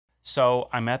So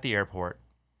I'm at the airport,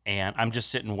 and I'm just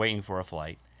sitting waiting for a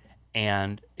flight,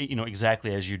 and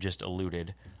exactly as you just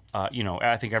alluded.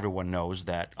 I think everyone knows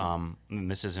that, and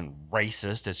this isn't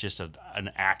racist. It's just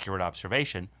an accurate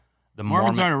observation. The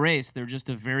Mormons Mormon aren't a race. They're just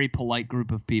a very polite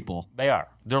group of people. They are.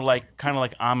 They're like kind of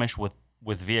like Amish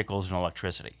with vehicles and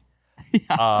electricity,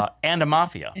 Yeah. and a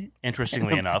mafia.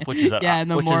 Interestingly enough, which is Yeah,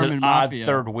 and the which is an Mormon odd mafia.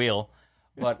 third wheel,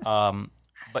 but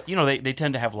they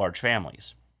tend to have large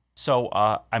families. So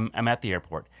I'm at the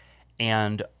airport,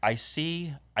 and I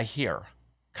hear,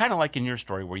 kind of like in your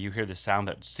story where you hear this sound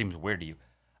that seems weird to you.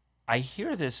 I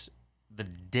hear the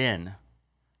din,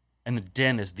 and the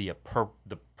din is the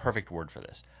perfect word for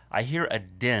this. I hear a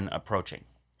din approaching.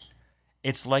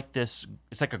 It's like this.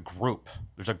 It's like a group.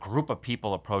 There's a group of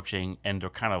people approaching, and they're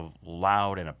kind of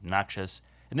loud and obnoxious.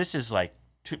 And this is like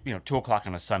 2 o'clock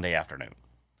on a Sunday afternoon.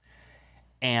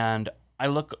 And I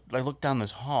look down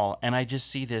this hall, and I just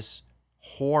see this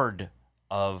horde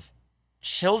of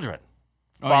children,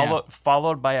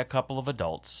 followed by a couple of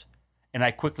adults. And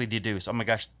I quickly deduce, oh my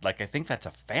gosh, like I think that's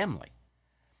a family.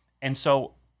 And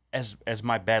so, as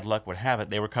my bad luck would have it,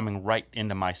 they were coming right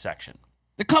into my section.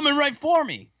 They're coming right for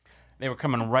me. They were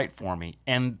coming right for me.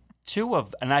 And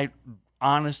I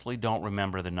honestly don't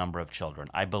remember the number of children.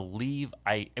 I believe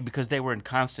because they were in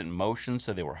constant motion,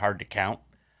 so they were hard to count.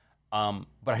 But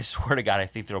I swear to God, I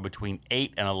think they were between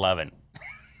 8 and 11.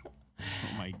 Oh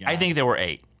my God. I think there were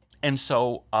 8. And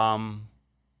so,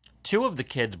 2 of the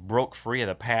kids broke free of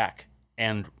the pack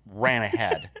and ran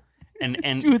ahead. And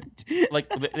like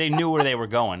they knew where they were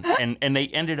going, and they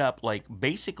ended up like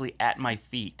basically at my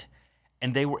feet,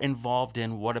 and they were involved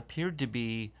in what appeared to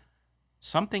be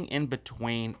something in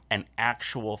between an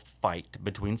actual fight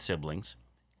between siblings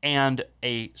and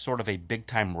a sort of a big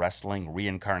time wrestling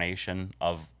reincarnation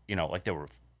of like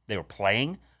they were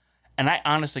playing, and I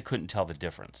honestly couldn't tell the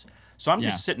difference. So I'm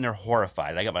just sitting there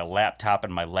horrified. I got my laptop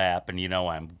in my lap, and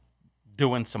I'm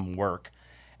doing some work.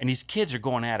 And these kids are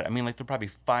going at it. I mean, like they're probably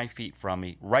 5 feet from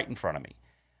me, right in front of me.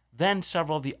 Then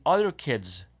several of the other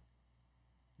kids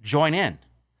join in.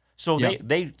 So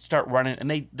they start running,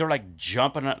 and they're like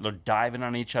jumping, they're diving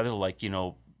on each other, like,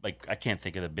 like I can't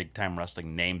think of the big time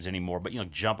wrestling names anymore, but,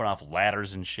 jumping off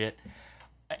ladders and shit.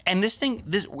 And here's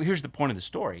the point of the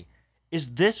story,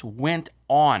 is this went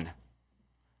on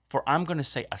for, I'm going to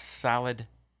say, a solid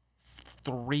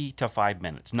 3 to 5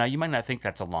 minutes. Now, you might not think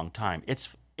that's a long time.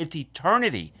 It's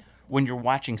eternity when you're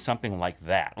watching something like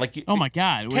that. Like, oh my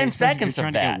God, 10 seconds of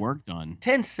trying that. To get work done.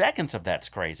 10 seconds of that's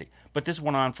crazy. But this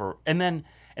went on for, and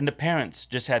the parents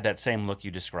just had that same look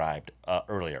you described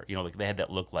earlier. Like they had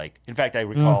that look like. In fact, I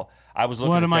recall I was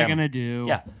looking. What at am them, I gonna do?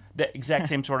 Yeah, the exact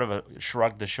same sort of a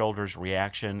shrug the shoulders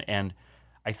reaction, and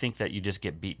I think that you just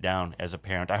get beat down as a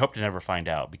parent. I hope to never find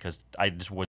out because I just would.